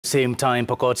Same time,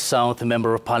 Pokot South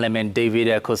Member of Parliament David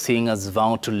Pkosing has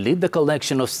vowed to lead the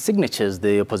collection of signatures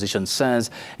the opposition says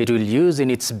it will use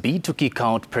in its bid to kick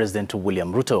out President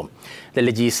William Ruto. The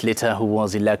legislator, who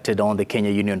was elected on the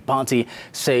Kenya Union Party,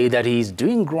 said that he is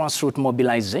doing grassroots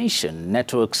mobilization,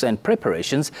 networks and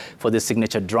preparations for the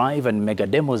signature drive and mega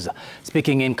demos.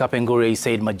 Speaking in Kapengure, he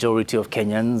said majority of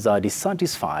Kenyans are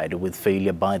dissatisfied with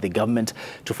failure by the government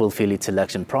to fulfill its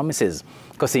election promises.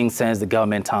 Pkosing says the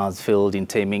government has failed in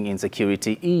taming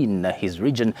insecurity in his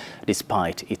region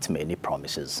despite its many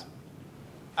promises.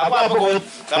 And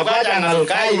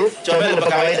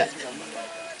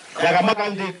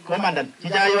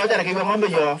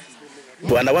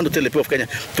I want to tell the people of Kenya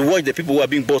to watch the people who are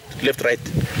being bought left, right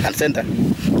and center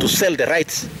to sell the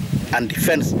rights and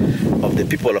defense of the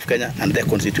people of Kenya and their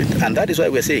constituents. And that is why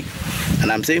we're saying,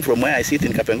 and I'm saying from where I sit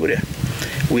in Kapengure,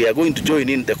 we are going to join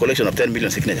in the collection of 10 million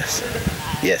signatures.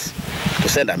 Yes, to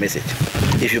send a message.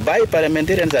 If you buy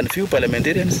parliamentarians and few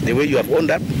parliamentarians, the way you have owned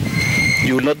up,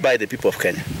 you will not buy the people of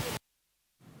Kenya.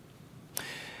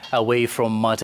 Away from